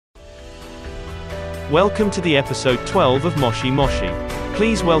Welcome to the episode 12 of Moshi Moshi.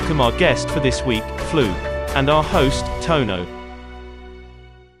 Please welcome our guest for this week, Flu, and our host, Tono.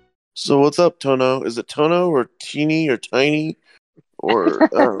 So what's up, Tono? Is it Tono or Teeny or Tiny or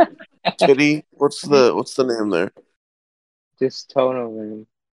Titty? What's the name there? Just Tono, man.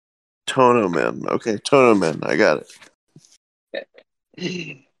 Tono Man. Okay, Tono Man. I got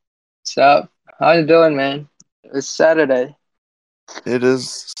What's up? How you doing, man? It's Saturday. it. It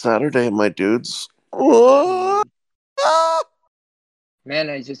is Saturday, my dudes. Ah! Man,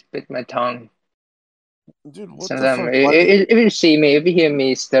 I just bit my tongue. Dude, what the Sometimes, fuck? if you see me, if you hear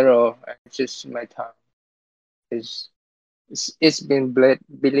me sterile, it's just my tongue. It's been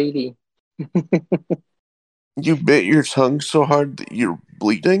bleeding. You bit your tongue so hard that you're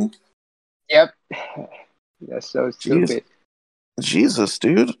bleeding? Yep. That's so stupid. Jesus,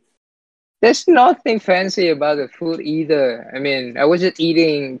 dude. There's nothing fancy about the food either. I mean, I was just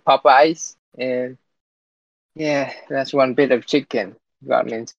eating Popeyes, and yeah, that's one bit of chicken got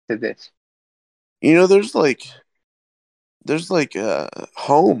me into this. You know, there's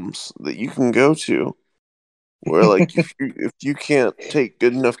homes that you can go to where like if you can't take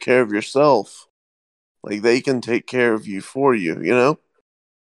good enough care of yourself, like they can take care of you for you, you know?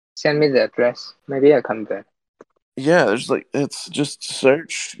 Send me the address. Maybe I'll come there. Yeah, there's it's just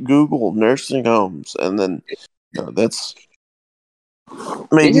search Google nursing homes and then that's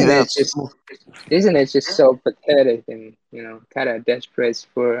maybe Isn't it just so pathetic and kind of desperate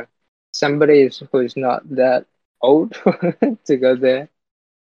for somebody who's not that old to go there?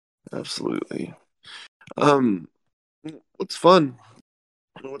 Absolutely. What's funny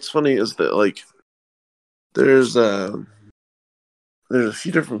is that like there's a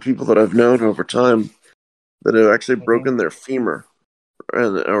few different people that I've known over time that have actually broken their femur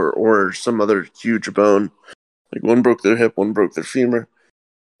or some other huge bone. Like one broke their hip, one broke their femur.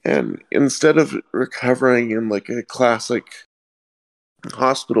 And instead of recovering in like a classic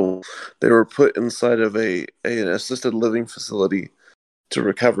hospital, they were put inside of an assisted living facility to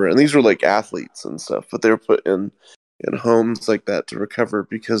recover. And these were like athletes and stuff, but they were put in homes like that to recover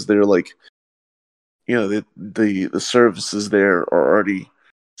because they're like, you know, the services there are already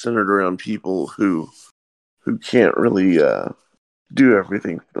centered around people who can't really do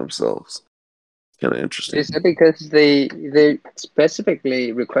everything for themselves. Kind of interesting. Is it because they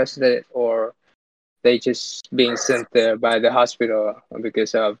specifically requested it, or they just being sent there by the hospital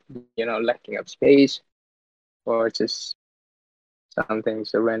because of lacking of space, or just something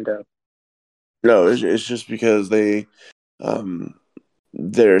so random? No, it's just because they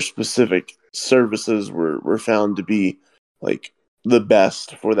their specific services were found to be like the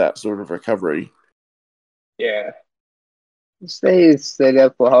best for that sort of recovery. Yeah. Stay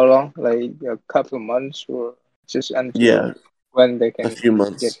there for how long? Like a couple of months, or just until when they can a few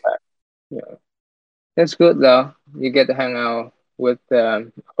months get back? Yeah, that's good though. You get to hang out with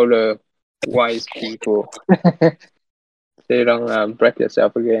older wise people. So you don't break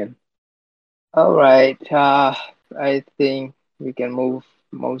yourself again. All right. I think we can move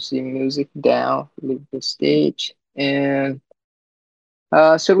mostly music down, leave the stage, and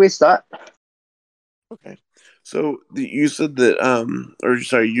should we start? Okay. So you said that, or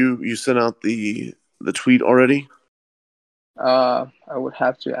sorry, you sent out the tweet already. I would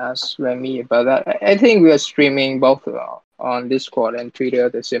have to ask Remy about that. I think we are streaming both on Discord and Twitter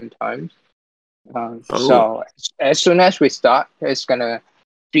at the same time. So as soon as we start, it's gonna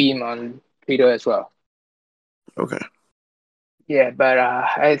stream on Twitter as well. Okay. Yeah, but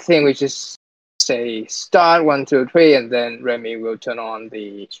I think we just say start 1, 2, 3, and then Remy will turn on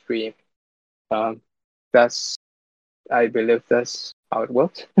the stream. I believe that's how it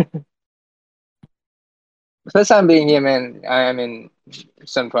works. First time being here, man. I mean,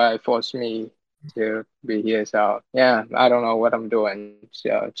 Sunfire forced me to be here, so yeah, I don't know what I'm doing.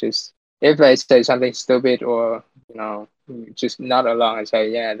 So just if I say something stupid or just not along, I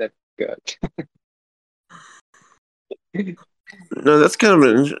say yeah, that's good. No, that's kind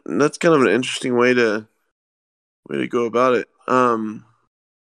of an interesting way to go about it.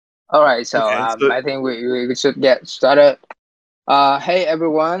 All right, so I think we should get started. Hey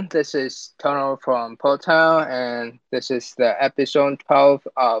everyone, this is Tono from Potown, and this is the episode 12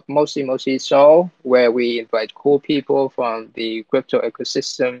 of Moshi Moshi Show, where we invite cool people from the crypto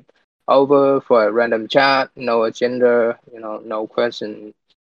ecosystem over for a random chat, no agenda, no question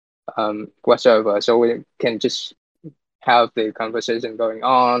whatsoever. So we can just have the conversation going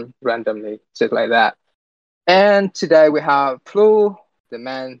on randomly, just like that. And today we have Flu, the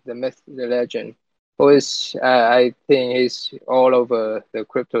man, the myth, the legend, who is, I think he's all over the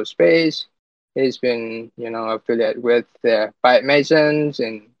crypto space. He's been, affiliated with the Byte Masons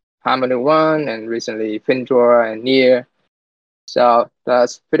and Harmony One, and recently Findraw and Near. So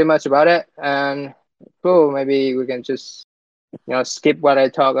that's pretty much about it. And cool, maybe we can just skip what I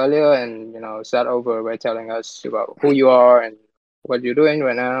talked earlier and start over by telling us about who you are and what you're doing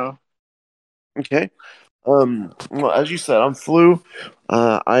right now. Okay. Well, as you said, I'm Flu.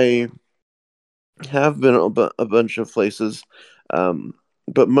 I have been a bunch of places,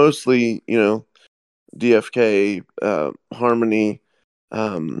 but mostly, DFK, Harmony,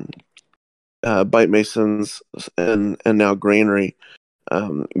 um, Bite Masons, and now Granary.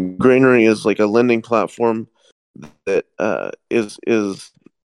 Granary is like a lending platform that is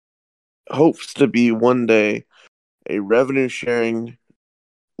hopes to be one day a revenue sharing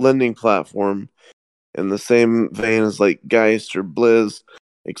lending platform in the same vein as like Geist or Blizz,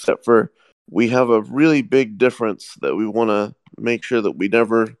 except for we have a really big difference that we want to make sure that we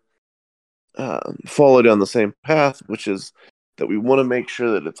never follow down the same path, which is that we want to make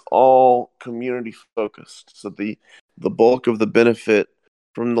sure that it's all community focused. So the bulk of the benefit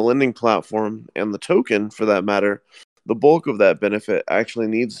from the lending platform and the token, for that matter, the bulk of that benefit actually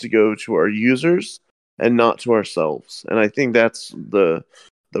needs to go to our users and not to ourselves. And I think that's the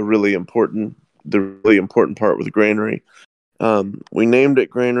really important part with Granary. We named it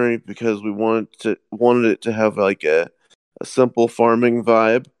Granary because we wanted it to have like a simple farming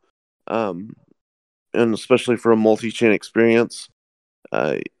vibe, and especially for a multi-chain experience.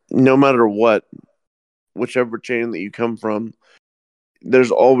 No matter whichever chain that you come from,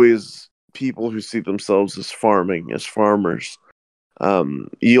 there's always people who see themselves as farming, as farmers,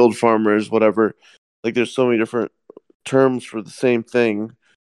 yield farmers, whatever. Like there's so many different terms for the same thing,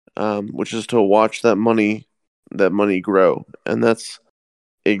 which is to watch that money grow, and that's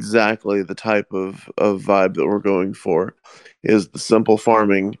exactly the type of vibe that we're going for, is the simple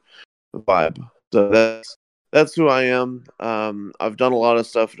farming vibe. So that's who I am. I've done a lot of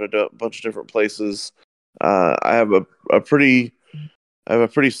stuff at a bunch of different places. I have a pretty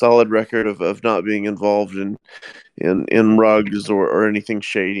solid record of not being involved in rugs or anything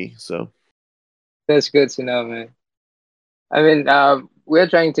shady. So that's good to know, man. I mean, we're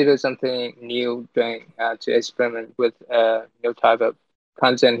trying to do something new, trying to experiment with new type of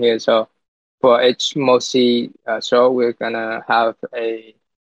content here. So for each Mosi show, we're gonna have a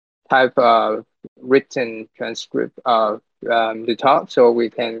type of written transcript of the talk, so we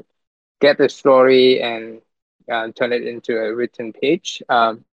can get the story and turn it into a written page.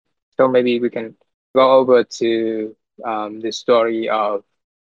 So maybe we can go over to the story of,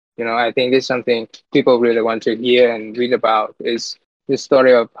 I think this is something people really want to hear and read about, is the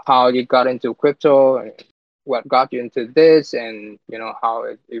story of how you got into crypto and what got you into this, and how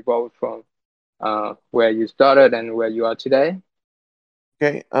it evolved from where you started and where you are today.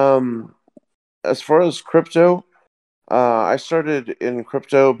 Okay. As far as crypto, I started in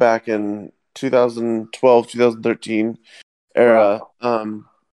crypto back in 2012, 2013 era. Wow.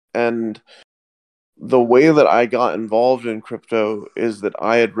 And the way that I got involved in crypto is that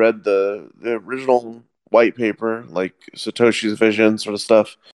I had read the original white paper, like Satoshi's vision sort of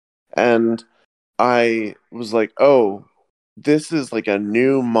stuff, and I was like, "Oh, this is like a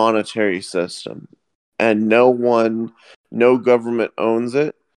new monetary system, and no government owns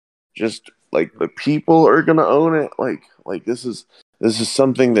it. Just like the people are gonna own it. Like this is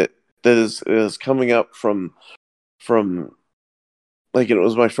something that is coming up from like it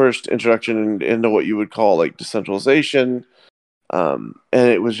was my first introduction into what you would call like decentralization, and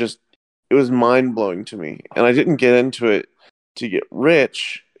it was mind blowing to me. And I didn't get into it to get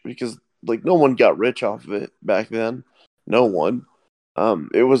rich, because like no one got rich off of it back then. No one.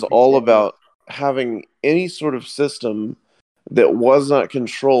 It was all about having any sort of system that was not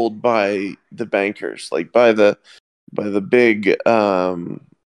controlled by the bankers, like by the big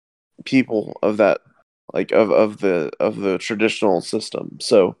people of that, like of the traditional system.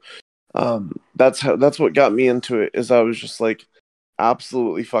 So that's what got me into it. Is I was just like,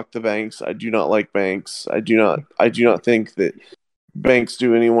 absolutely fuck the banks. I do not like banks. I do not think that banks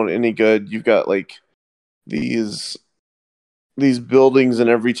do anyone any good. You've got like these buildings in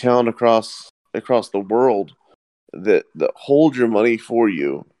every town across the world that hold your money for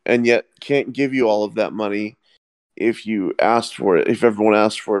you, and yet can't give you all of that money if you asked for it, if everyone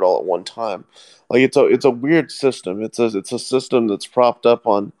asked for it all at one time. Like it's a weird system. It's a system that's propped up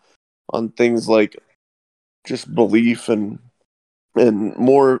on things like just belief, and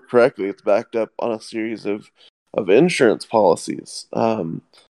more correctly, it's backed up on a series of insurance policies, that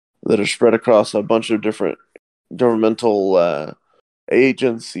are spread across a bunch of different governmental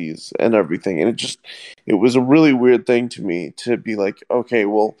agencies and everything. And it was a really weird thing to me to be like, okay,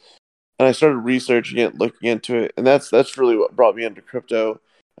 well, and I started researching it, looking into it, and that's really what brought me into crypto.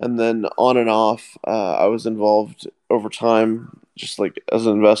 and then on and off, I was involved over time, just like as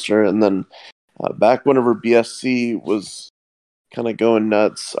an investor. And then back whenever BSC was kind of going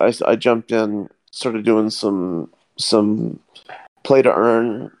nuts, I jumped in, started doing some play to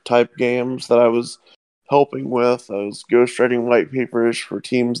earn type games that I was helping with. I was ghostwriting white papers for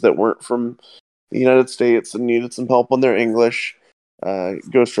teams that weren't from the United States and needed some help on their English.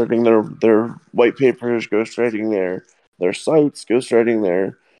 Ghostwriting their white papers, ghostwriting their sites, ghostwriting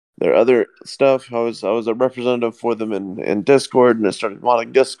their other stuff. I was a representative for them in Discord, and I started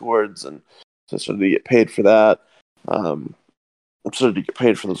modding Discords, and so I started to get paid for that. I started to get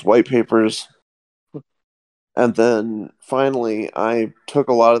paid for those white papers. And then finally, I took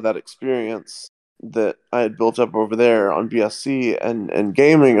a lot of that experience that I had built up over there on BSC and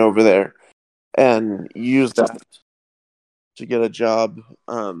gaming over there and used that to get a job.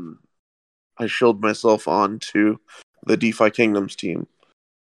 I shilled myself onto the DeFi Kingdoms team.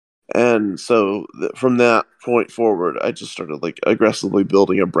 And so from that point forward, I just started like aggressively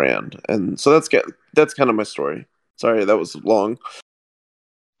building a brand. And so that's kind of my story. Sorry, that was long.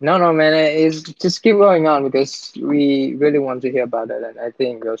 No, man. It's just keep going on because we really want to hear about it, and I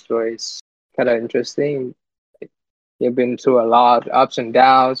think your story is kind of interesting. You've been through a lot of ups and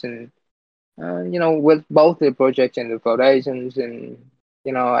downs, and with both the projects and the foundations, and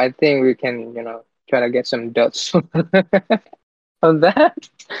I think we can try to get some dots on that.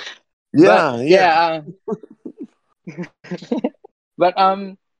 Yeah, but yeah. But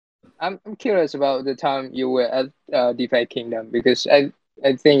I'm curious about the time you were at DeFi Kingdom, because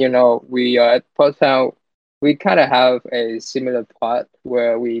I think we are at Portal. We kind of have a similar plot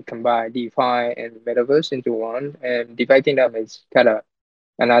where we combine DeFi and Metaverse into one, and DeFi Kingdom is kind of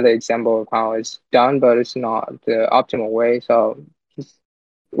another example of how it's done, but it's not the optimal way. So,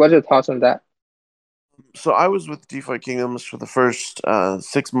 what's your thoughts on that? So I was with DeFi Kingdoms for the first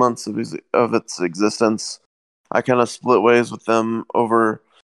 6 months of its existence. I kind of split ways with them over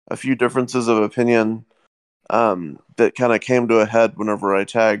a few differences of opinion that kind of came to a head whenever I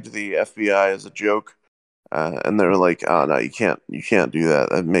tagged the FBI as a joke, and they were like, "Oh no, you can't do that.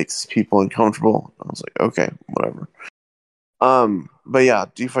 That makes people uncomfortable." I was like, "Okay, whatever." But yeah,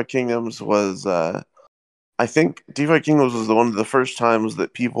 DeFi Kingdoms was. I think DeFi Kingdoms was one of the first times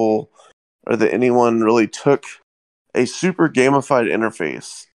that people or that anyone really took a super gamified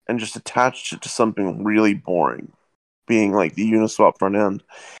interface and just attached it to something really boring, being like the Uniswap front end,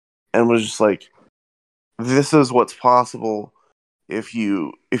 and was just like, this is what's possible if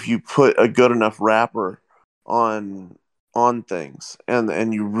you put a good enough wrapper on things,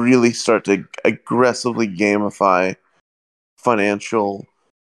 and you really start to aggressively gamify financial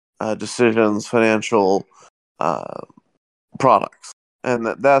decisions, financial products. And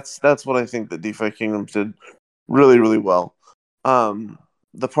that's what I think that DeFi Kingdoms did really, really well.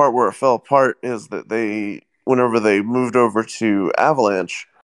 The part where it fell apart is that whenever they moved over to Avalanche,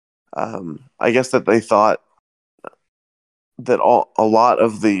 I guess that they thought that a lot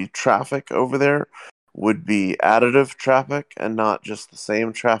of the traffic over there would be additive traffic and not just the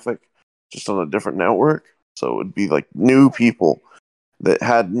same traffic, just on a different network. So it would be like new people that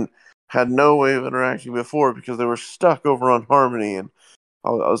had no way of interacting before because they were stuck over on Harmony. And I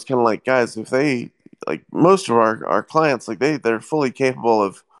was kind of like, guys, if they like most of our clients, like they're fully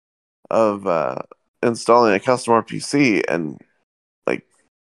capable of installing a custom RPC and like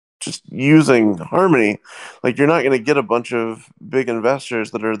just using Harmony. Like you're not going to get a bunch of big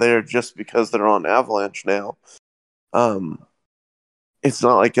investors that are there just because they're on Avalanche now. It's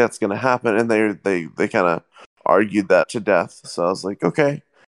not like that's going to happen, and they kind of argued that to death. So I was like, okay.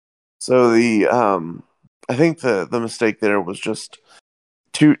 So I think the mistake there was just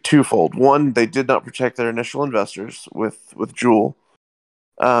twofold. One, they did not protect their initial investors with Jewel.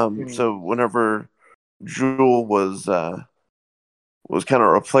 So whenever Jewel was kind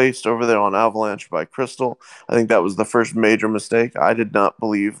of replaced over there on Avalanche by Crystal, I think that was the first major mistake. I did not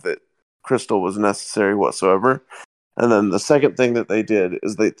believe that Crystal was necessary whatsoever. And then the second thing that they did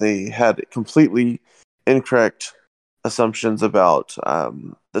is that they had completely incorrect assumptions about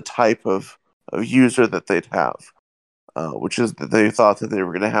the type of user that they'd have. Which is that they thought that they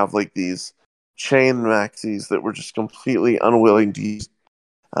were going to have like these chain maxis that were just completely unwilling to use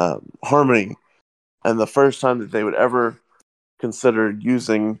Harmony, and the first time that they would ever consider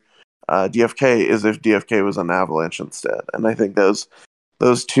using DFK is if DFK was on Avalanche instead. And I think those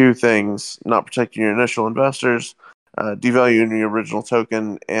two things, not protecting your initial investors, devaluing your original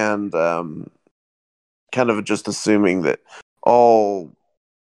token, and kind of just assuming that all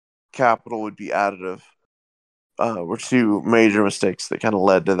capital would be additive, were two major mistakes that kind of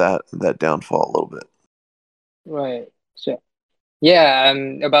led to that downfall a little bit. Right. So Yeah,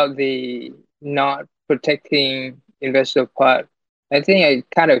 about the not protecting investor part, I think I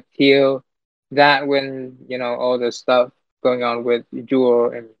kind of feel that when, all the stuff going on with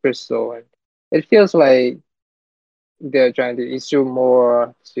Jewel and Crystal, and it feels like they're trying to issue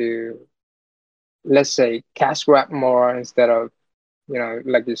more to, let's say, cash grab more instead of,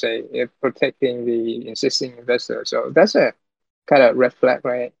 like you say, protecting the existing investor. So that's a kind of red flag,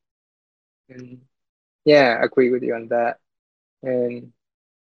 right? And yeah, I agree with you on that. And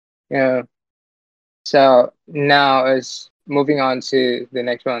yeah. So now is moving on to the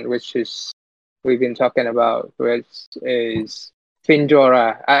next one, which is we've been talking about, which is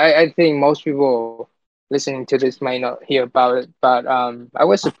Findora. I think most people listening to this might not hear about it, but I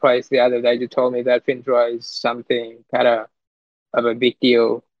was surprised the other day you told me that Findora is something kind of a big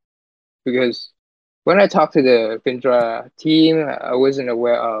deal, because when I talked to the Findora team, I wasn't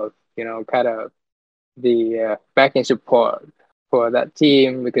aware of, kind of the backing support for that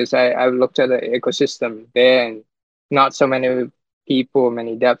team, because I've looked at the ecosystem there, and not so many people,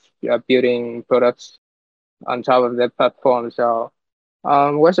 many devs are building products on top of the platform. So,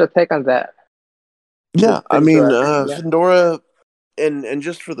 what's your take on that? Yeah, I mean, Yeah. Fedora, and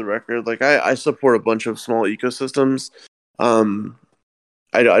just for the record, like I support a bunch of small ecosystems. Um,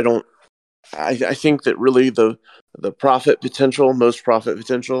 I don't. I think that really the profit potential, most profit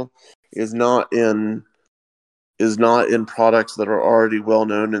potential, is not in products that are already well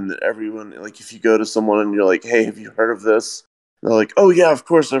known and that everyone, like, if you go to someone and you're like, hey, have you heard of this? And they're like, oh yeah, of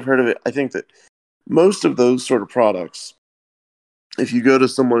course I've heard of it. I think that most of those sort of products, if you go to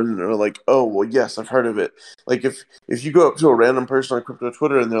someone and they're like, oh well, yes, I've heard of it. Like if you go up to a random person on crypto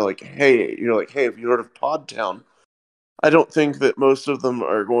Twitter and they're like, hey, you're like, hey, have you heard of Podtown? I don't think that most of them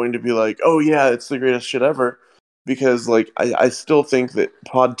are going to be like, oh yeah, it's the greatest shit ever, because like I still think that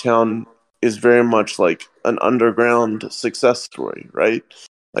Podtown is very much like an underground success story, right?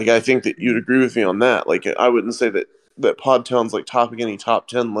 Like I think that you'd agree with me on that. Like I wouldn't say that Podtown's like topping any top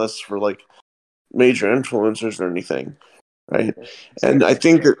 10 lists for like major influencers or anything, right? And I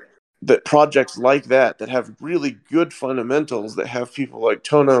think that projects like that have really good fundamentals, that have people like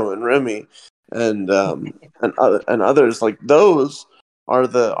Tono and Remy and and others like those are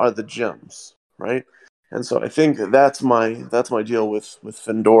the gems, right? And so I think that's my deal with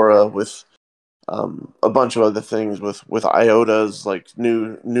Fedora, with a bunch of other things, with IOTA's like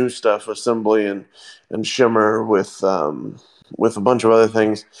new stuff, Assembly and Shimmer, with a bunch of other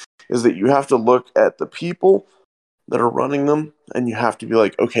things, is that you have to look at the people that are running them, and you have to be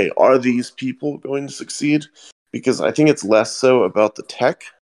like, okay, are these people going to succeed? Because I think it's less so about the tech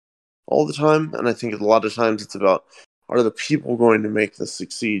all the time, and I think a lot of times it's about, are the people going to make this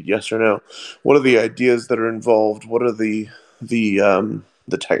succeed? Yes or no? What are the ideas that are involved? What are the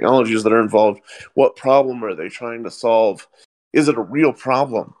technologies that are involved? What problem are they trying to solve? Is it a real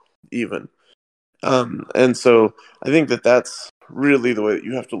problem even? And so I think that that's really the way that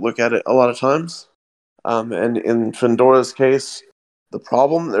you have to look at it a lot of times. And in Fedora's case, the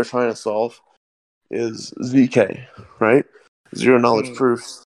problem they're trying to solve is ZK, right? Zero knowledge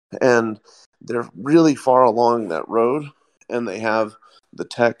proofs. And they're really far along that road, and they have the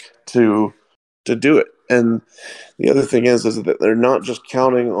tech to do it. And the other thing is that they're not just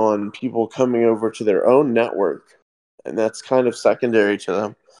counting on people coming over to their own network, and that's kind of secondary to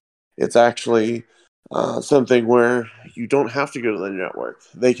them. It's actually something where you don't have to go to the network.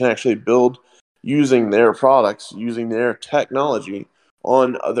 They can actually build using their products, using their technology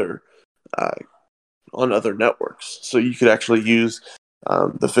on other uh, networks. So you could actually use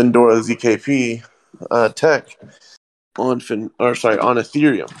the Fedora ZKP tech on on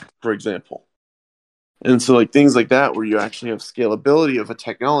Ethereum, for example. And so like things like that, where you actually have scalability of a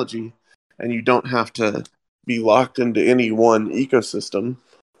technology, and you don't have to be locked into any one ecosystem,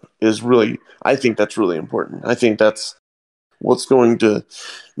 is really, I think that's really important. I think that's what's going to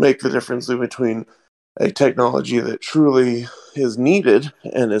make the difference between a technology that truly is needed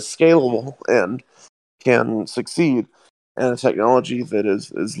and is scalable and can succeed, and a technology that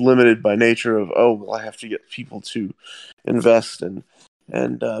is limited by nature of, oh well, I have to get people to invest and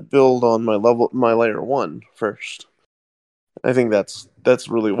build on my layer one first. I think that's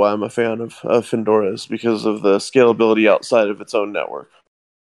really why I'm a fan of Fedora, is because of the scalability outside of its own network.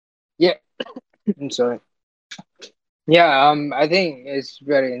 Yeah. I'm sorry. Yeah, I think it's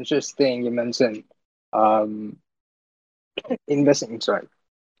very interesting you mentioned um investing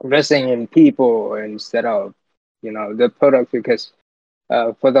in people instead of, the product, because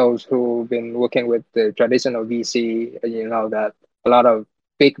for those who've been working with the traditional VC, you know that a lot of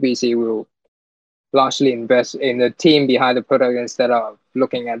big VC will largely invest in the team behind the product instead of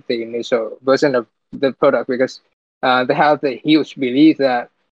looking at the initial version of the product, because they have the huge belief that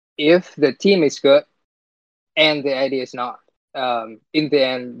if the team is good and the idea is not, in the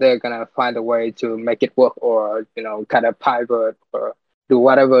end they're gonna find a way to make it work, or kind of pivot or do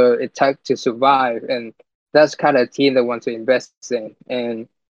whatever it takes to survive. And that's kind of team they want to invest in. And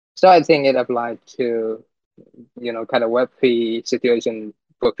so I think it applied to kind of Web3 situation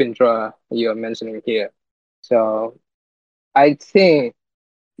for Fintra you're mentioning here. So I think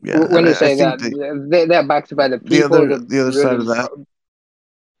when you I say think that they're backed by the people, the other side of that.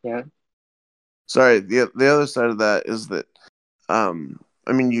 Yeah. Sorry, the other side of that is that, I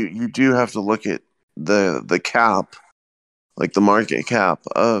mean, you do have to look at the cap, like the market cap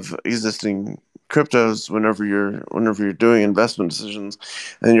of existing cryptos whenever you're doing investment decisions,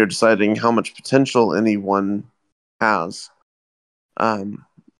 and you're deciding how much potential any one has,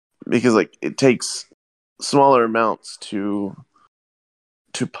 because like it takes smaller amounts to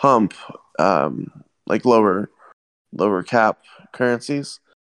pump, like lower cap currencies.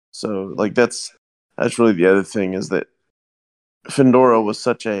 So like that's really the other thing, is that Findora was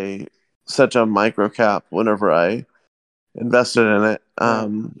such a micro cap whenever I invested in it,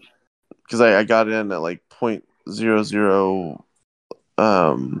 because I got in at like 0.00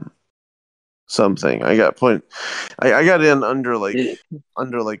 something. I got in under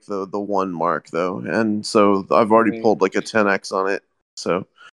the 1 mark though, and so I've already pulled like a 10x on it. So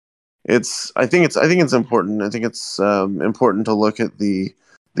I think it's important. I think it's important to look at the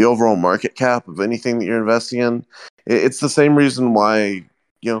overall market cap of anything that you're investing in. It's the same reason why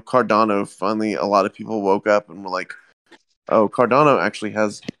Cardano, finally a lot of people woke up and were like, oh, Cardano actually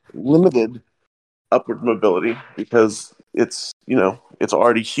has limited upward mobility, because it's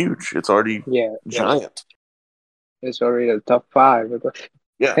already huge. It's already giant. It's already the top 5.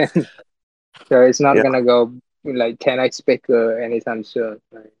 Yeah. So it's not gonna go like 10x bigger anytime soon.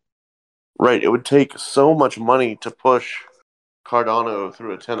 Right. It would take so much money to push Cardano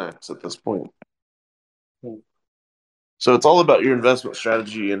through a 10x at this point. So it's all about your investment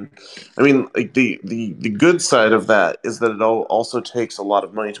strategy. And I mean, like the good side of that is that it also takes a lot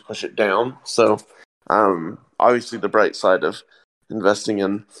of money to push it down. So obviously the bright side of investing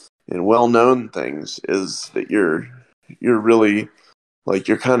in well-known things is that you're really, like,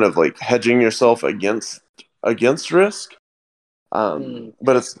 you're kind of like hedging yourself against risk.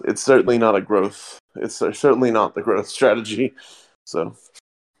 But it's certainly not a growth. It's certainly not the growth strategy. So,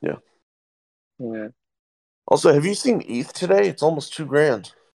 yeah. Yeah. Also, have you seen ETH today? It's almost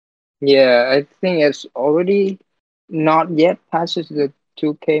 $2,000. Yeah, I think it's already not yet passes the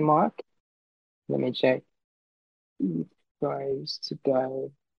 2K mark. Let me check. Price today.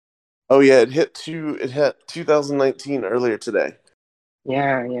 Oh yeah, it hit 2019 earlier today.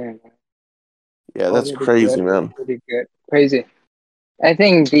 Yeah. Yeah, that's crazy, man. Pretty good. Crazy. I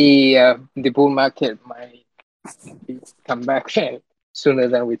think the bull market might come back sooner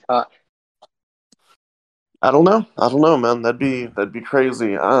than we thought. I don't know, man. That'd be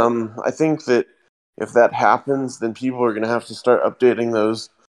crazy. I think that if that happens, then people are gonna have to start updating those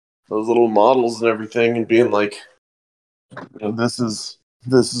little models and everything, and being like, this is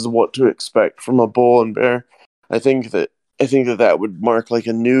what to expect from a bull and bear. I think that would mark like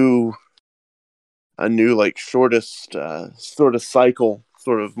a new like shortest sort of cycle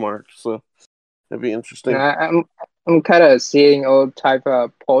sort of mark. So it'd be interesting. I'm kind of seeing all type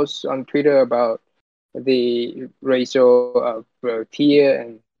of posts on Twitter about the ratio of fear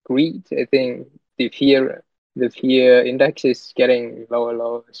and greed. I think the fear index is getting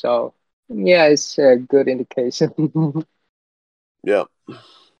lower. So yeah, it's a good indication. Yeah.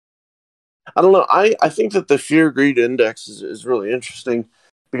 I don't know. I think that the fear greed index is really interesting,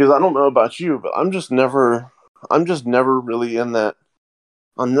 because I don't know about you, but I'm just never really in that.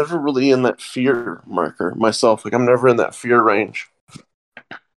 I'm never really in that fear marker myself. Like, I'm never in that fear range.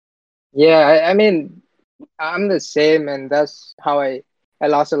 Yeah, I mean, I'm the same, and that's how I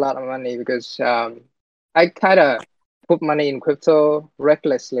lost a lot of money, because I kind of put money in crypto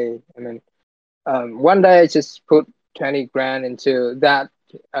recklessly. I mean, one day I just put 20 grand into that.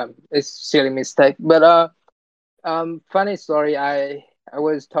 It's silly mistake, but funny story. I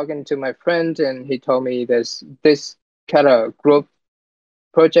was talking to my friend, and he told me there's this kind of group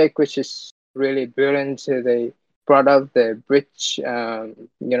project which is really brilliant. They brought up the bridge, the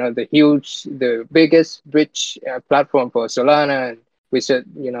biggest bridge platform for Solana, and we should,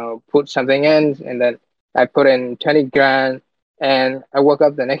 put something in. And then I put in 20 grand, and I woke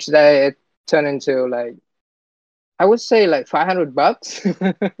up the next day, it turned into like, I would say like $500.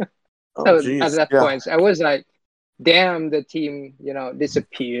 Oh, So at geez. that Yeah. point, I was like, damn, the team,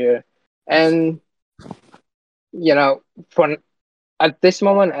 disappear. And, for at this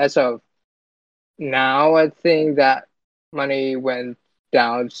moment, as of now I think that money went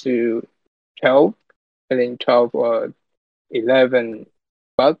down to 12, I think 12 or 11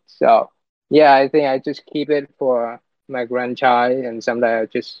 bucks. So yeah, I think I just keep it for my grandchild, and someday I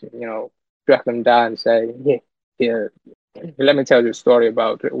just track them down and say, yeah, here, let me tell you a story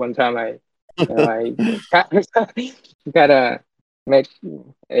about one time I gotta make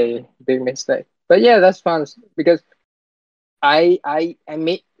a big mistake. But yeah, that's fun because I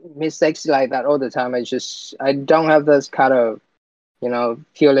make mistakes like that all the time. I don't have this kind of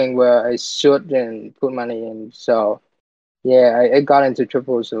feeling where I should and put money in. So yeah, I got into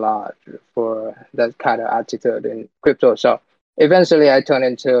triples a lot for that kind of attitude in crypto. So eventually I turned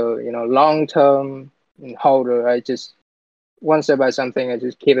into long term holder. I just once I buy something, I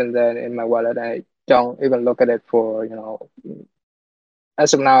just keep it there in my wallet. I don't even look at it for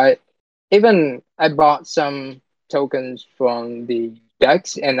as of now. I bought some tokens from the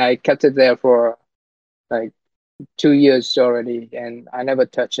DEX and I kept it there for like 2 years already, and I never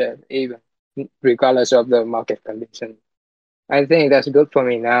touch it even regardless of the market condition. I think that's good for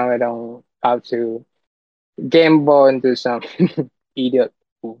me now. I don't have to gamble into some idiot.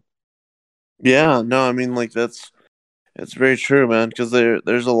 Yeah, no, I mean, like it's very true, man. Because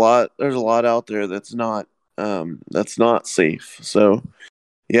there's a lot out there that's not safe. So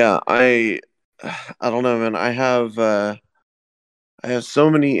yeah, I don't know, man. I have so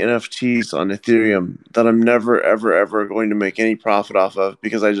many NFTs on Ethereum that I'm never ever ever going to make any profit off of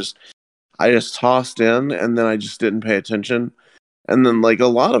because I just tossed in and then I just didn't pay attention. And then like a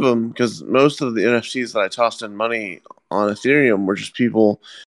lot of them, because most of the NFTs that I tossed in money on Ethereum were just people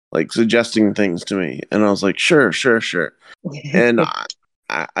like suggesting things to me, and I was like, sure, sure, sure. And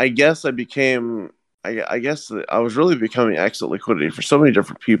I guess I became, I guess that I was really becoming exit liquidity for so many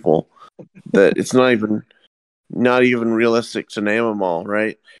different people that it's not even realistic to name them all,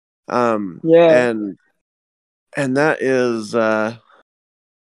 right? Yeah. And that is, I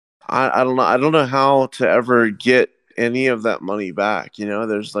don't know, I don't know how to ever get any of that money back.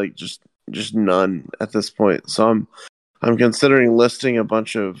 There's like just none at this point. So I'm considering listing a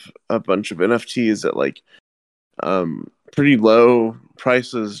bunch of NFTs at like pretty low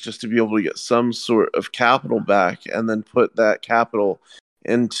prices just to be able to get some sort of capital back, and then put that capital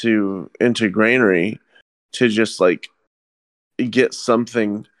into Granary to just like get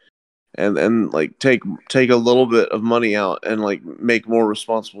something, and like take a little bit of money out and like make more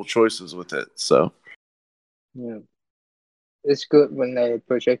responsible choices with it. So Yeah. It's good when a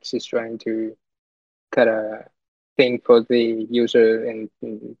project is trying to kind of think for the user and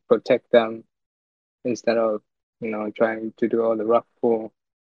protect them instead of trying to do all the rough pull.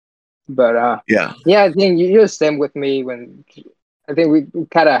 But yeah. yeah, I think you're the same with me. When I think we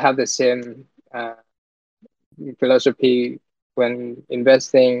kind of have the same philosophy when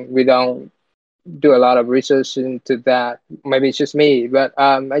investing. We don't do a lot of research into that. Maybe it's just me, but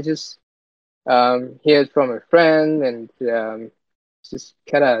I just hear it from a friend, and just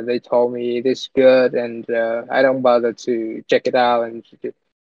kind of they told me this good, and I don't bother to check it out and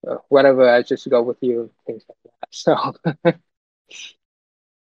whatever. I just go with you, things like that. So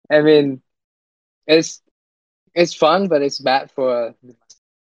I mean, it's it's fun, but it's bad for.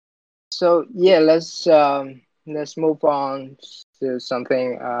 So yeah, let's move on to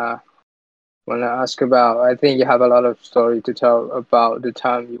something want to ask about. I think you have a lot of story to tell about the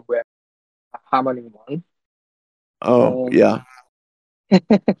time you were Harmony One. Oh yeah.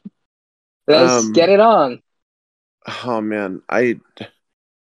 Let's get it on. Oh man, I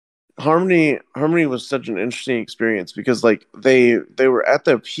Harmony was such an interesting experience because like they were at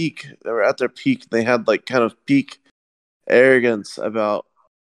their peak. They were at their peak. They had like kind of peak arrogance about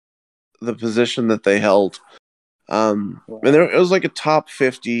the position that they held. And it was like a top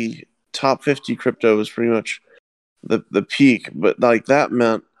 50 crypto was pretty much the peak, but like that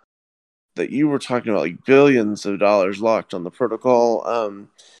meant that you were talking about like billions of dollars locked on the protocol.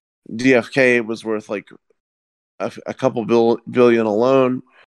 DFK was worth like a couple billion alone.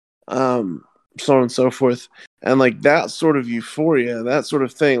 So on and so forth. And like that sort of euphoria, that sort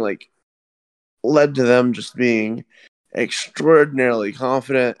of thing, like led to them just being extraordinarily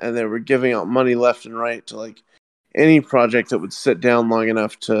confident, and they were giving out money left and right to like any project that would sit down long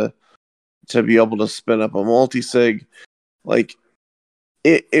enough to be able to spin up a multi-sig. Like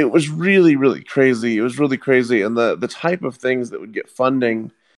it was really, really crazy. It was really crazy. And the type of things that would get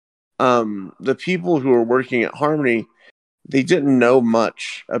funding, the people who were working at Harmony, they didn't know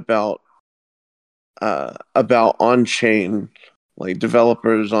much about on-chain, like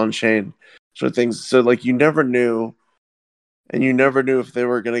developers on-chain sort of things. So like you never knew, and you never knew if they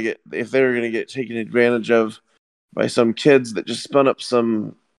were gonna get taken advantage of by some kids that just spun up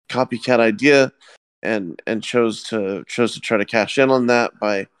some copycat idea, and chose to try to cash in on that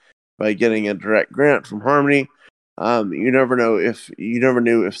by getting a direct grant from Harmony. You never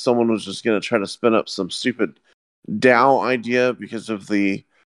knew if someone was just going to try to spin up some stupid DAO idea, because of the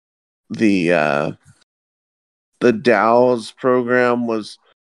DAO's program was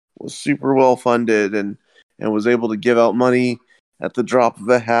super well funded and was able to give out money at the drop of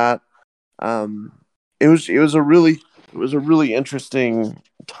a hat. It was a really interesting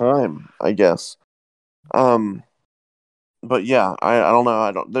time, I guess. But yeah, I don't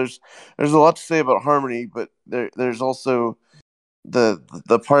know. There's a lot to say about Harmony, but there's also the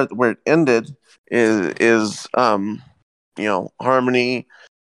part where it ended is Harmony,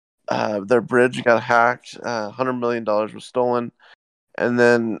 their bridge got hacked, $100 million was stolen, and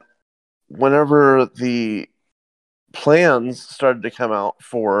then whenever the plans started to come out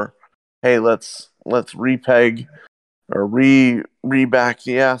for, hey, let's repeg or reback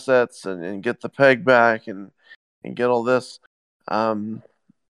the assets and get the peg back and get all this,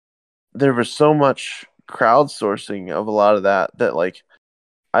 there was so much crowdsourcing of a lot of that like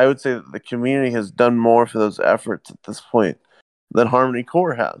I would say that the community has done more for those efforts at this point than Harmony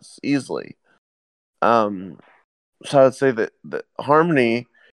Core has, easily. So I would say that Harmony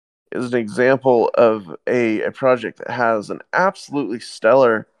is an example of a project that has an absolutely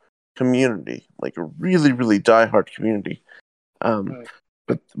stellar community, like a really, really diehard community.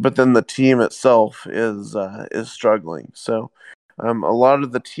 But then the team itself is struggling. So a lot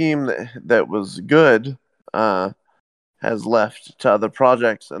of the team that was good has left to other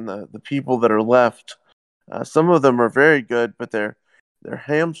projects, and the people that are left, some of them are very good, but they're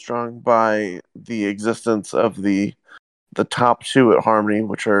hamstrung by the existence of the top two at Harmony,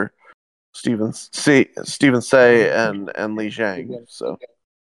 which are Stephen Say and Li Zhang.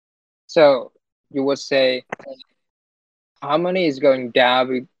 So you would say Harmony is going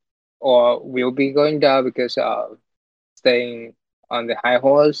down, or will be going down, because of staying on the high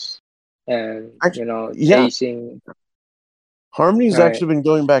horse and chasing. Harmony's actually been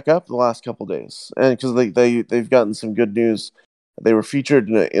going back up the last couple days, and because they've gotten some good news. They were featured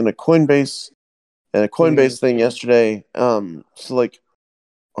in a Coinbase thing yesterday. So like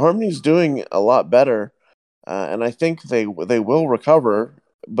Harmony's doing a lot better, and I think they will recover,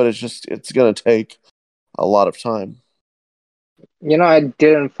 but it's going to take a lot of time. I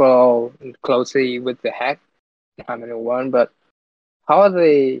didn't follow closely with the hack, Harmony One, but how are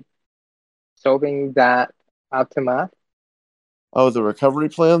they solving that aftermath? Oh, the recovery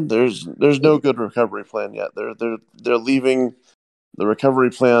plan? There's no good recovery plan yet. They're leaving the recovery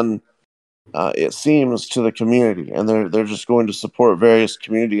plan, it seems, to the community, and they're just going to support various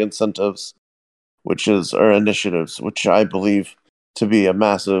community incentives, or initiatives, which I believe to be a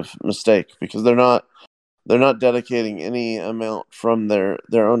massive mistake, because they're not dedicating any amount from their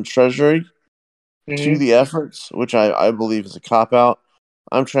own treasury to the efforts, which I believe is a cop out.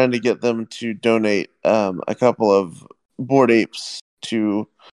 I'm trying to get them to donate a couple of Bored Apes to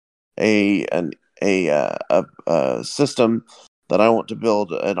a system that I want to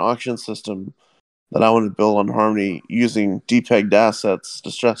build, an auction system that I want to build on Harmony, using depegged assets,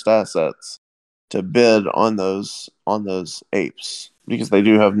 distressed assets, to bid on those apes, because they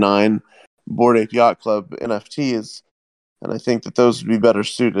do have 9 Bored Ape Yacht Club NFTs, and I think that those would be better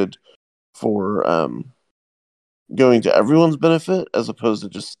suited for going to everyone's benefit, as opposed to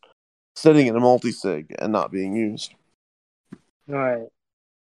just sitting in a multi-sig and not being used. Right.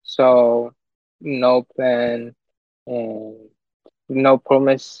 So no plan and no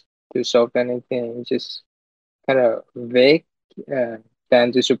promise to solve anything, just kind of vague,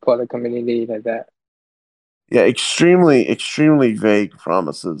 than to support the community like that. Yeah, extremely, extremely vague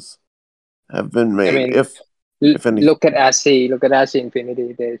promises have been made. I mean, if any, look at Axie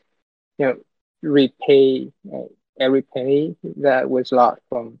Infinity. They, repay every penny that was lost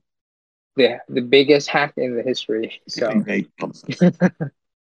from the biggest hack in the history. So,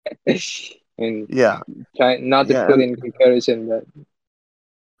 and try not to put in comparison,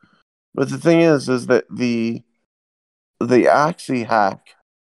 but the thing is that the Axie hack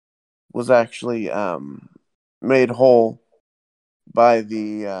was actually made whole by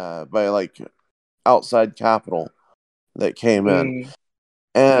like outside capital that came in,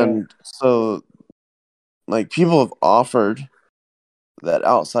 and so like people have offered that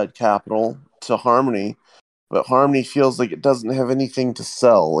outside capital to Harmony, but Harmony feels like it doesn't have anything to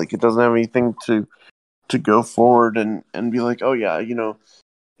sell, like it doesn't have anything to go forward and be like, oh yeah,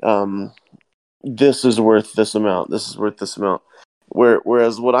 this is worth this amount, this is worth this amount.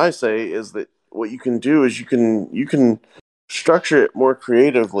 Whereas what I say is that what you can do is you can structure it more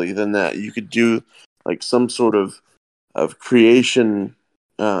creatively than that. You could do like some sort of creation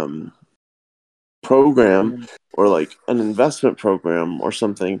program or like an investment program or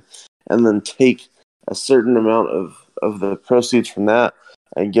something, and then take a certain amount of the proceeds from that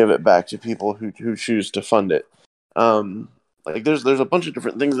and give it back to people who choose to fund it. Like there's a bunch of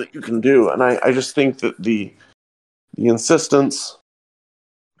different things that you can do, and I just think that the insistence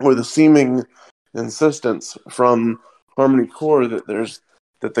or the seeming insistence from Harmony Core that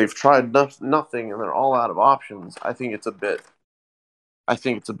they've tried nothing and they're all out of options. I think it's a bit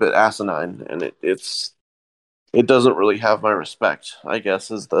asinine, and it doesn't really have my respect, I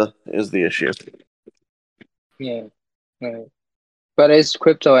guess, is the issue. Yeah, right. But it's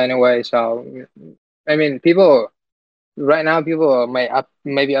crypto anyway, so I mean, people right now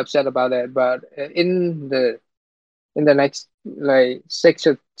may be upset about it, but in the next like 6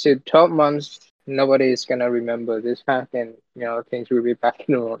 to 12 months, nobody is gonna remember this fact, and things will be back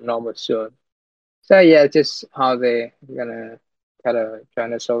to normal soon. So yeah, just how they gonna kind of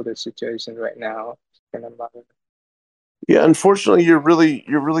trying to solve the situation right now. Kind of Yeah, unfortunately, you're really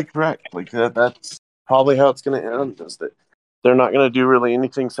correct. Like that's probably how it's going to end. Is that they're not going to do really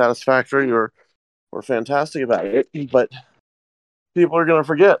anything satisfactory or fantastic about it, but people are going to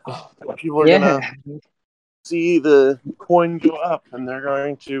forget. People are going to see the coin go up, and they're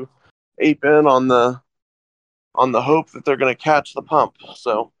going to ape in on the hope that they're going to catch the pump.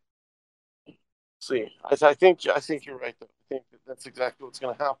 So, see, I think you're right. Though. I think that's exactly what's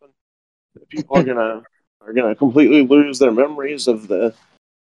going to happen. People are gonna completely lose their memories of the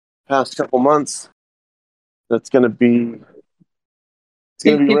past couple months. That's gonna be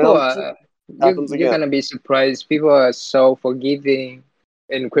people around. you're gonna be surprised. People are so forgiving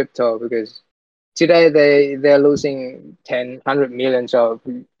in crypto because today they're losing 100 millions of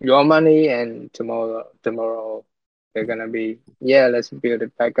your money, and tomorrow they're gonna be let's build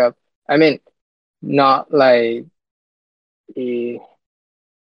it back up. I mean, not like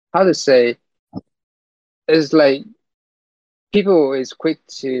how to say, it's like people is quick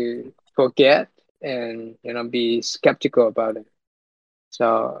to forget and be skeptical about it.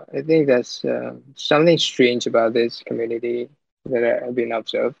 So I think that's something strange about this community that I've been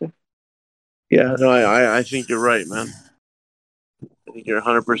observing. Yeah, no, I think you're right, man. I think you're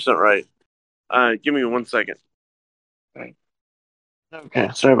 100% right. Give me 1 second. Right. Okay,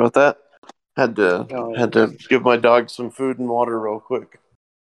 sorry about that. Had to give my dog some food and water real quick.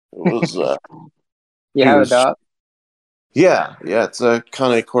 It was you have a dog? Yeah, it's a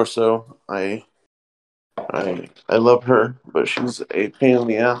Cane Corso. I love her, but she's a pain in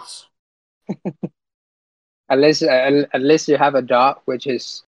the ass. Unless you have a dog which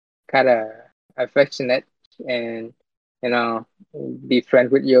is kind of affectionate and be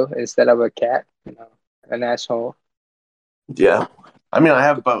friends with you instead of a cat, an asshole. Yeah, I mean I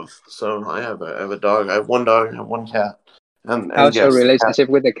have both. So I have a dog. I have one dog. I have one cat. And how's yes, your relationship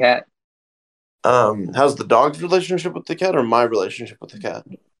with the cat? How's the dog's relationship with the cat, or my relationship with the cat?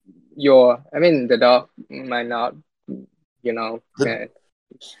 The dog might not, kind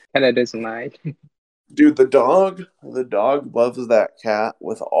of doesn't mind. Dude, the dog loves that cat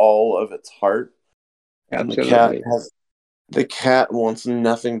with all of its heart, and Absolutely. the cat wants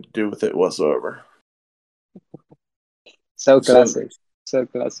nothing to do with it whatsoever. So classic. So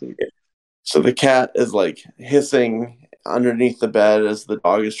classic. So the cat is like hissing underneath the bed as the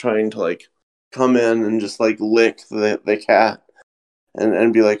dog is trying to like come in and just like lick the cat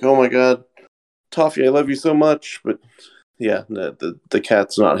and be like, "Oh my god, Toffee, I love you so much," but yeah, the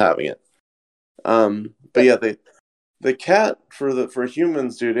cat's not having it. But yeah, the cat for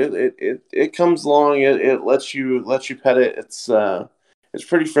humans, dude, it comes along. It lets you pet it. It's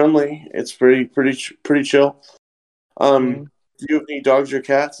pretty friendly. It's pretty chill. Do you have any dogs or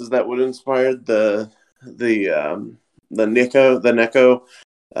cats? Is that what inspired the Neko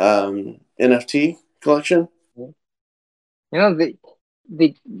NFT collection?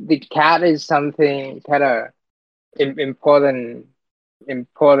 The cat is something kind of important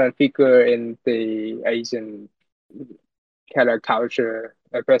figure in the Asian kind of culture,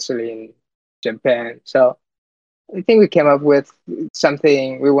 especially in Japan. So I think we came up with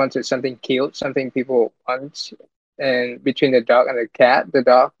something. We wanted something cute, something people want. And between the dog and the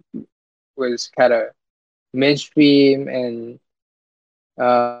dog was kind of mainstream, and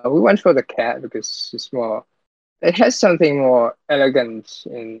we went for the cat because it's more. It has something more elegant,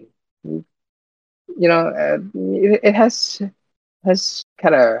 and it has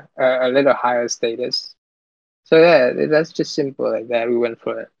kind of a little higher status. So yeah, that's just simple like that. We went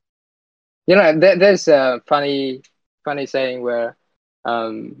for it. There's a funny saying where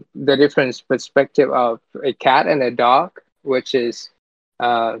the different perspective of a cat and a dog, which is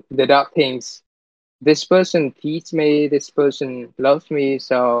the dog thinks this person teaches me, this person loves me,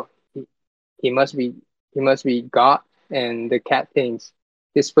 so he must be God. And the cat thinks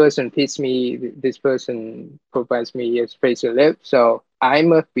this person teaches me, this person provides me a space to live, so I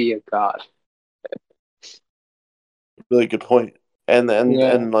must be a God. Really good point. And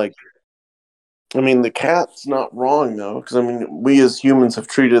Yeah. like, I mean, the cat's not wrong though, because I mean, we as humans have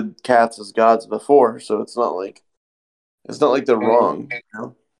treated cats as gods before, so it's not like they're Okay. wrong. You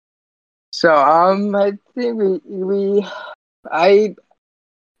know? So I think I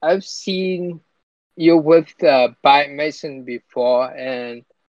I've seen you with by Mason before, and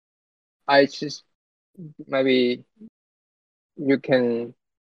I just maybe you can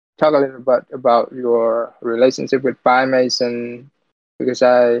talk a little bit about your relationship with by Mason, because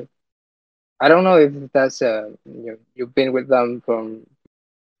I don't know if that's you've been with them from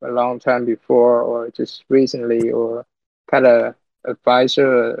a long time before or just recently, or kind of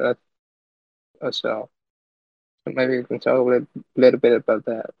advisor or so. So maybe you can talk little bit about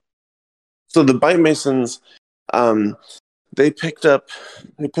that. So the Bite Masons, um, they picked up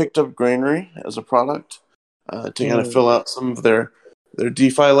Granary as a product to kind of Mm, fill out some of their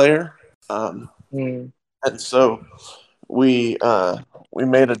DeFi layer, mm, and so we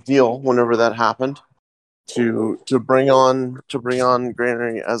made a deal whenever that happened to bring on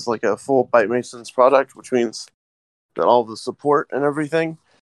Granary as like a full Bite Masons product, which means that all the support and everything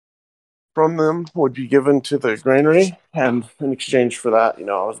from them would be given to the granary, and in exchange for that, I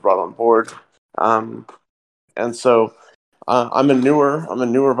was brought on board. Um, and so I'm a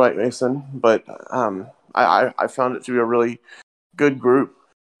newer Bite Mason, but I found it to be a really good group.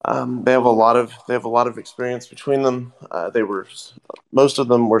 They have a lot of experience between them. Most of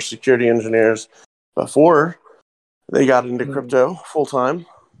them were security engineers before they got into mm, crypto full time.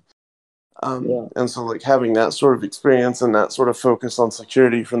 yeah. And so, like, having that sort of experience and that sort of focus on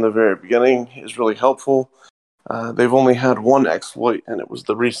security from the very beginning is really helpful. They've only had one exploit, and it was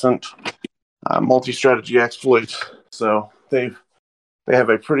the recent multi-strategy exploit. So they have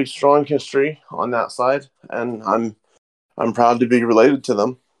a pretty strong history on that side, and I'm proud to be related to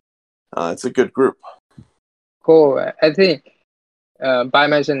them. It's a good group. Cool. I think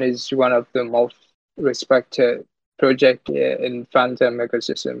Biomason is one of the most respected project in Phantom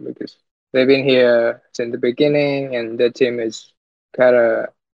ecosystem, because they've been here since the beginning, and the team is kind of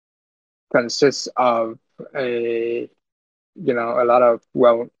consists of a lot of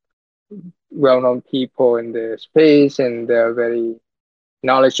well-known people in the space, and they're very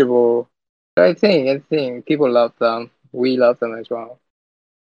knowledgeable. So I think people love them. We love them as well.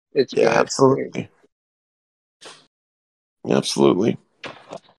 It's Yeah, good. absolutely, absolutely.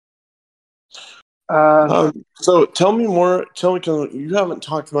 Uh, So tell me more. Tell me, because you haven't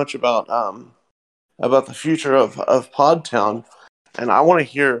talked much about the future of Podtown, and I want to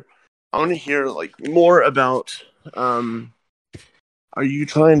hear like more about. Are you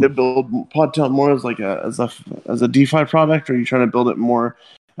trying to build Podtown more as like a DeFi product, or are you trying to build it more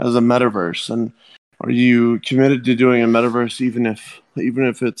as a metaverse? And are you committed to doing a metaverse even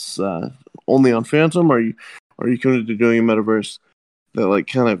if it's only on Phantom? Are you committed to doing a metaverse that like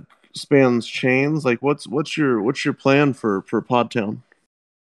kind of spans chains? Like what's your plan for Podtown?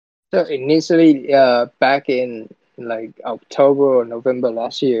 so initially, back in like October or November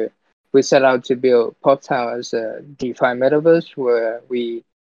last year, we set out to build PopTown as a DeFi metaverse where we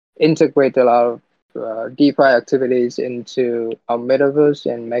integrate a lot of DeFi activities into our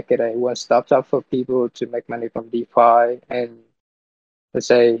metaverse and make it a one-stop shop for people to make money from DeFi and, let's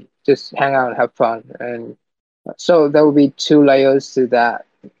say, just hang out and have fun. And so there will be two layers to that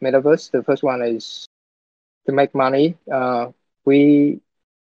metaverse. The first one is to make money. We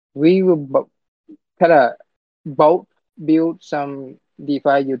we will kind of both build some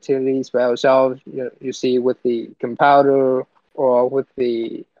DeFi utilities by ourselves. You see, with the compounder or with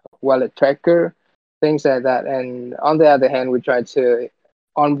the wallet tracker, things like that. And on the other hand, we try to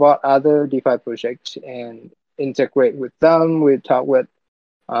onboard other DeFi projects and integrate with them. We talk with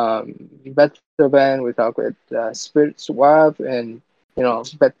Betterban, we talk with Spirit Swap, and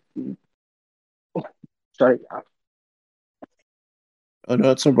but sorry, Oh no,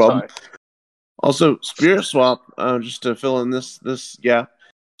 that's no problem. sorry. Also, Spirit Swap, just to fill in this gap,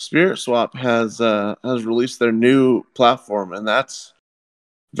 Spirit Swap has released their new platform, and that's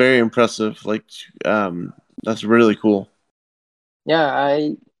very impressive. Like, that's really cool. Yeah,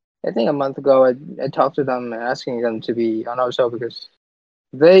 I think a month ago I talked to them asking them to be on our show, because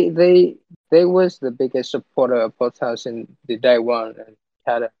they they they was the biggest supporter of podcast in the day one, and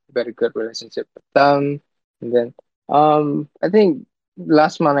had a very good relationship with them. And then I think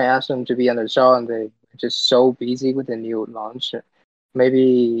last month I asked them to be on the show, and they were just so busy with the new launch.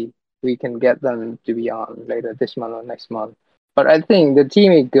 Maybe we can get them to be on later this month or next month. But I think the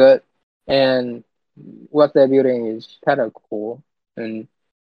team is good, and what they're building is kind of cool, and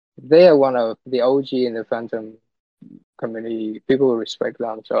they are one of the OG in the Phantom community. People respect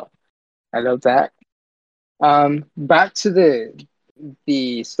them, so I love that. Back to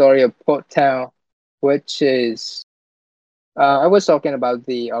the story of Port Town, which is I was talking about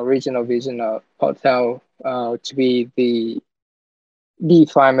the original vision of Port Town to be the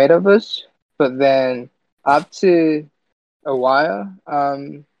DeFi metaverse, but then after a while,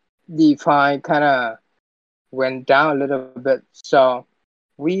 DeFi kind of went down a little bit. So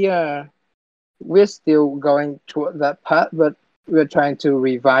we are we're still going toward that path, but we're trying to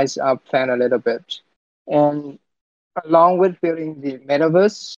revise our plan a little bit. And along with building the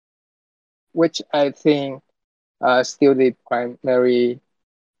metaverse, which I think still the primary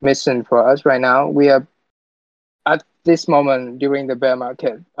mission for us right now, we are at this moment during the bear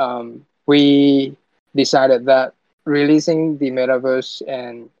market. We decided that releasing the metaverse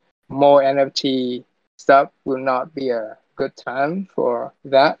and more NFT stuff will not be a good time for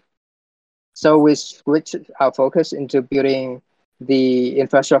that. So we switched our focus into building the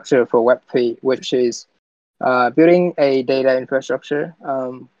infrastructure for Web3, which is building a data infrastructure.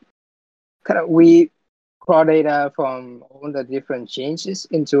 We crawl data from all the different changes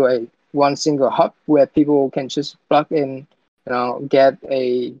into a one single hub where people can just plug in, get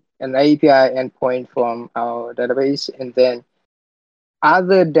an API endpoint from our database, and then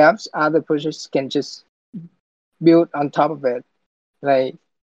other dApps, other projects can just build on top of it. Like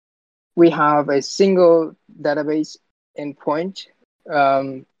we have a single database endpoint.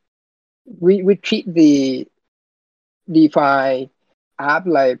 We treat the DeFi app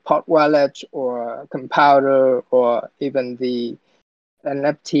like Pod Wallet or Compounder or even the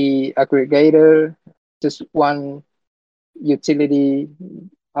NFT aggregator, just one utility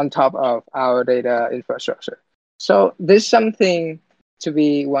on top of our data infrastructure. So there's something to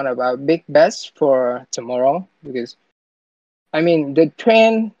be one of our big bets for tomorrow, because I mean the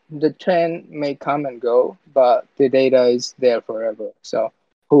trend may come and go, but the data is there forever. So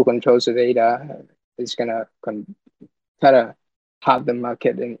who controls the data is gonna kind of have the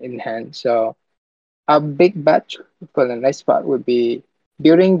market in hand. So our big bet for the next part would be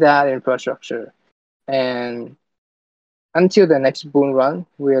building that infrastructure, and until the next bull run,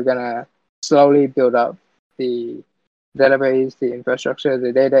 we are gonna slowly build up the database, the infrastructure,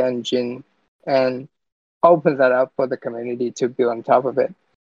 the data engine, and open that up for the community to build on top of it.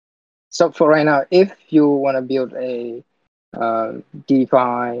 So for right now, if you want to build a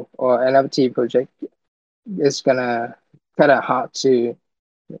DeFi or NFT project, it's gonna kind of hard to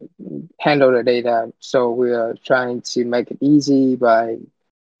handle the data. So we are trying to make it easy by,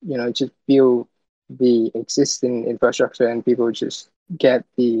 just build the existing infrastructure and people just get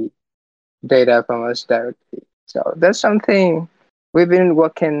the data from us directly. So that's something we've been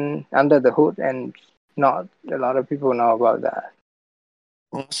working under the hood, and not a lot of people know about that.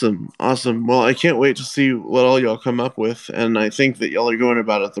 Awesome. Well, I can't wait to see what all y'all come up with, and I think that y'all are going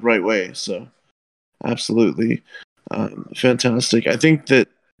about it the right way. So, absolutely, fantastic. I think that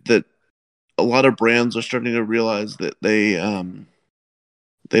a lot of brands are starting to realize that they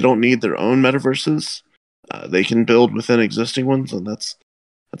don't need their own metaverses. They can build within existing ones, and that's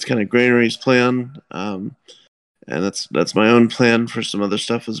kind of Granary's plan, and that's my own plan for some other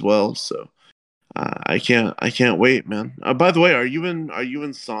stuff as well. So. I can't wait, man. By the way, are you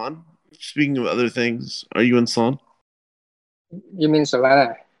in San? Speaking of other things, are you in San? You mean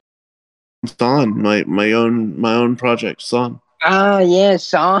Solana? San, my own project, San. Yeah,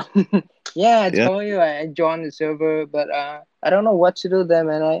 San. Yeah, I told you I joined the server, but I don't know what to do there,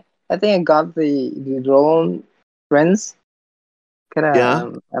 man. I think I got the drone friends.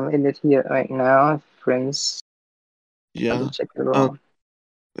 I'm in it here right now, friends. Yeah. Let me check it out.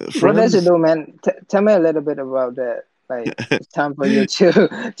 Friends? What does it do, man? Tell me a little bit about that. Like, it's time for you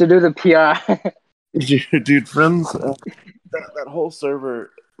to do the PR. Dude, friends, that whole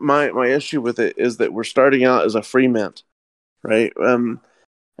server. My issue with it is that we're starting out as a free mint, right?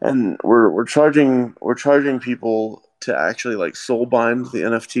 And we're charging people to actually like soul bind the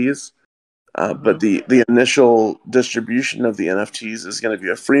NFTs. But the initial distribution of the NFTs is going to be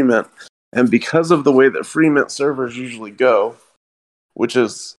a free mint, and because of the way that free mint servers usually go, which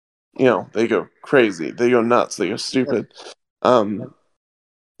is, they go crazy, they go nuts, they go stupid. You'll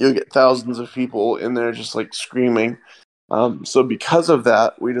get thousands of people in there just like screaming. So because of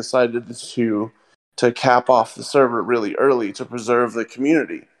that, we decided to cap off the server really early to preserve the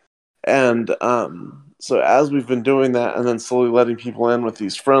community. And so as we've been doing that, and then slowly letting people in with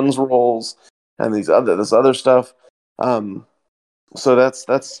these friends roles and this other stuff, So that's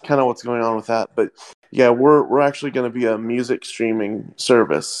kind of what's going on with that. But yeah, we're actually going to be a music streaming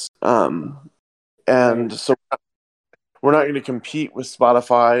service, and so we're not going to compete with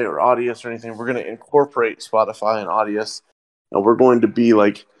Spotify or Audius or anything. We're going to incorporate Spotify and Audius, and we're going to be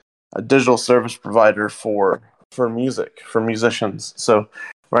like a digital service provider for music, for musicians. So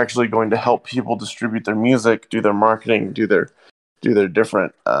we're actually going to help people distribute their music, do their marketing, do their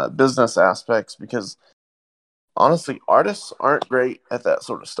different business aspects, because honestly, artists aren't great at that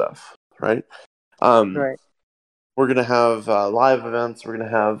sort of stuff, right? Right. We're gonna have live events. We're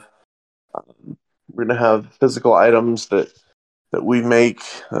gonna have physical items that we make,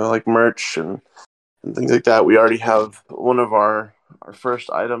 like merch and things like that. We already have one of our first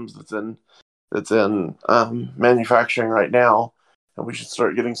items that's in manufacturing right now, and we should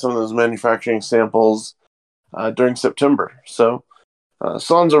start getting some of those manufacturing samples during September. So.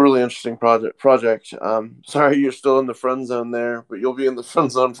 Sounds a really interesting project. Sorry you're still in the friend zone there, but you'll be in the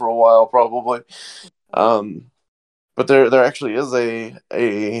friend zone for a while probably. But there actually is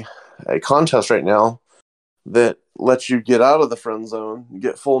a contest right now that lets you get out of the friend zone,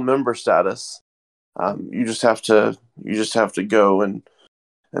 get full member status. You just have to go and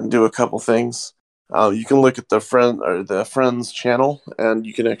do a couple things. You can look at the friends channel, and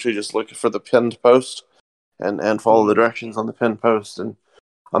you can actually just look for the pinned post and follow the directions on the pinned post, and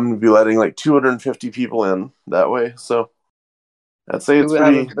I'm going to be letting like 250 people in that way. So I'd say it's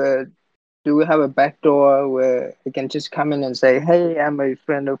pretty. Do we have a back door where you can just come in and say, "Hey, I'm a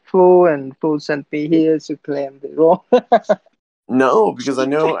friend of Fu, and Fu sent me here to claim the role"? No, because I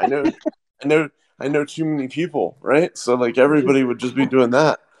know too many people, right? So like everybody would just be doing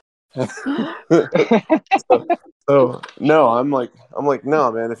that. so no, I'm like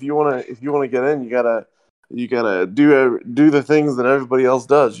no, man. If you wanna get in, you gotta do the things that everybody else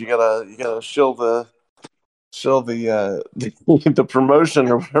does. You gotta shill the promotion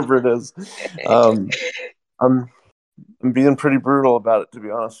or whatever it is. I'm being pretty brutal about it, to be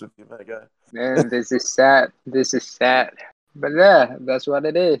honest with you, my guy. Man, this is sad. This is sad. But yeah, that's what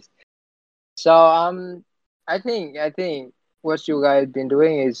it is. So I think what you guys been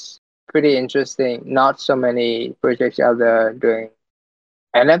doing is pretty interesting. Not so many projects out there doing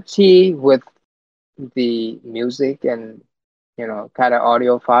NFT with the music and kind of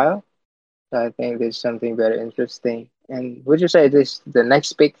audio file. So I think there's something very interesting. And would you say this the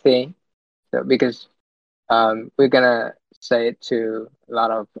next big thing? So because we're gonna say it to a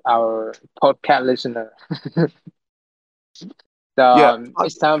lot of our podcast listeners. So Yeah,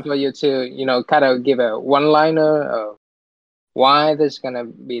 it's time for you to, kind of give a one-liner of why this is gonna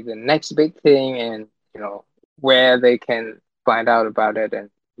be the next big thing, and where they can find out about it and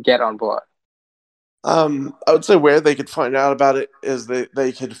get on board. I would say where they could find out about it is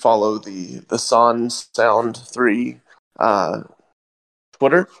they could follow the Sound3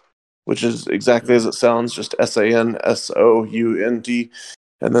 Twitter, which is exactly as it sounds, just SANSOUNT,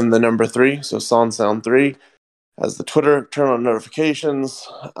 and then the number 3, so Sound3 as the Twitter. Turn on notifications,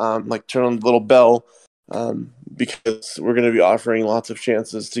 like turn on the little bell, because we're going to be offering lots of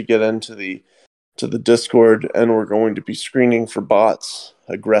chances to get into the Discord, and we're going to be screening for bots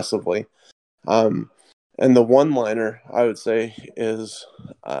aggressively. And the one-liner I would say is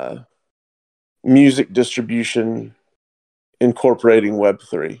music distribution incorporating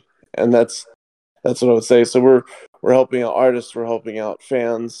Web3, and that's what I would say. So we're helping out artists, we're helping out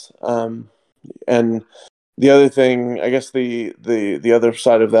fans, and the other thing, I guess the other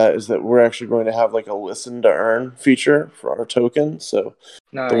side of that is that we're actually going to have like a listen to earn feature for our token. So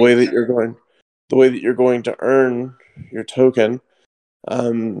Nice. the way that you're going to earn your token,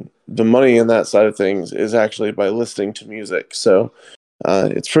 the money in that side of things is actually by listening to music. So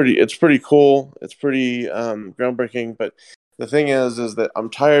it's pretty cool. It's pretty groundbreaking. But the thing is that I'm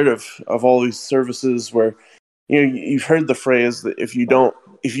tired of all these services where you've heard the phrase that if you're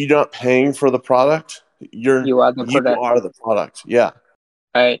not paying for the product, you are the product. Yeah.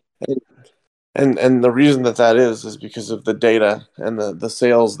 Right. And the reason that is because of the data and the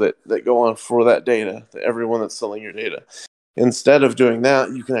sales that go on for that data, everyone that's selling your data. Instead of doing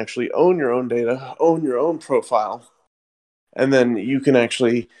that, you can actually own your own data, own your own profile, and then you can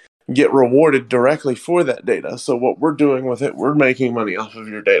actually get rewarded directly for that data. So what we're doing with it, we're making money off of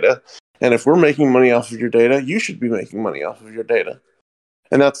your data. And if we're making money off of your data, you should be making money off of your data.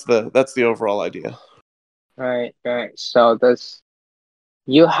 And that's the overall idea. Right. So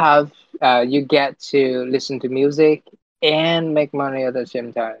you get to listen to music and make money at the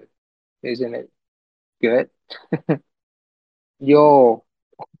same time. Isn't it good? Yo,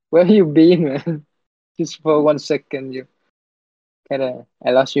 where you been, man? Just for 1 second, I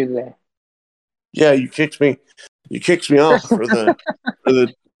lost you there. Yeah, you kicked me You kicked me off, or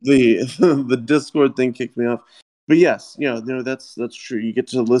the Discord thing kicked me off. But yes, that's true. You get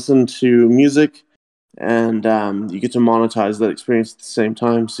to listen to music, and you get to monetize that experience at the same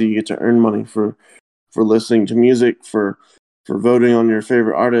time. So you get to earn money for listening to music, for voting on your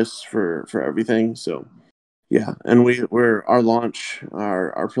favorite artists, for everything. So yeah, and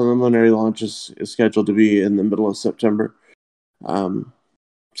our preliminary launch is scheduled to be in the middle of September.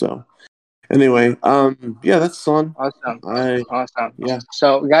 So anyway, yeah, that's fun. Awesome. Yeah.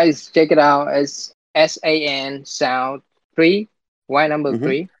 So guys, check it out. It's SAN Sound 3. Why number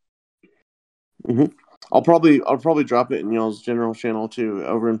 3? I'll probably drop it in y'all's general channel too,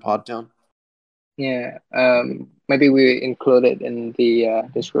 over in Podtown. Yeah. Maybe we include it in the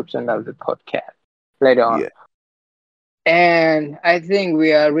description of the podcast later on. Yeah. And I think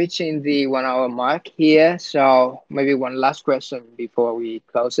we are reaching the 1 hour mark here. So maybe one last question before we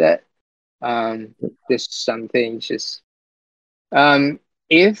close it. This is something just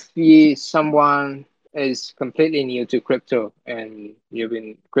if someone is completely new to crypto and you've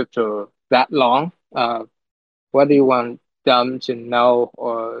been crypto that long, what do you want them to know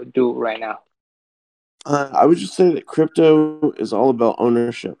or do right now? I would just say that crypto is all about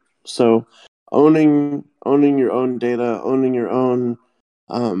ownership. So owning your own data, owning your own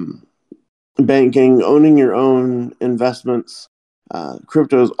banking, owning your own investments.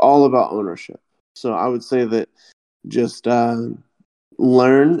 Crypto is all about ownership. So I would say that just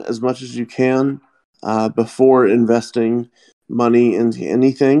learn as much as you can before investing money into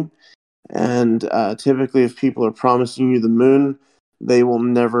anything. And typically, if people are promising you the moon, they will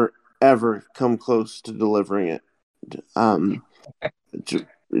never ever come close to delivering it.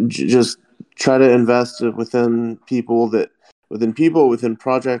 Just try to invest within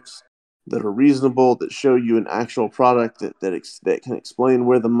projects that are reasonable, that show you an actual product that can explain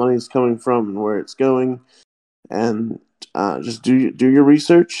where the money's coming from and where it's going, and just do your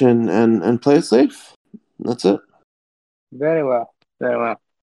research and play it safe. That's it. Very well.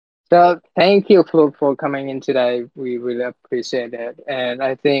 So thank you for coming in today. We really appreciate it. And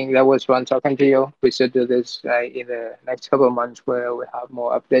I think that was fun talking to you. We should do this in the next couple of months where we have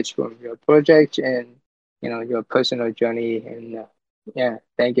more updates from your project and your personal journey. And yeah,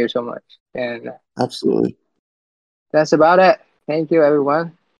 thank you so much. And absolutely. that's about it. Thank you,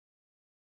 everyone.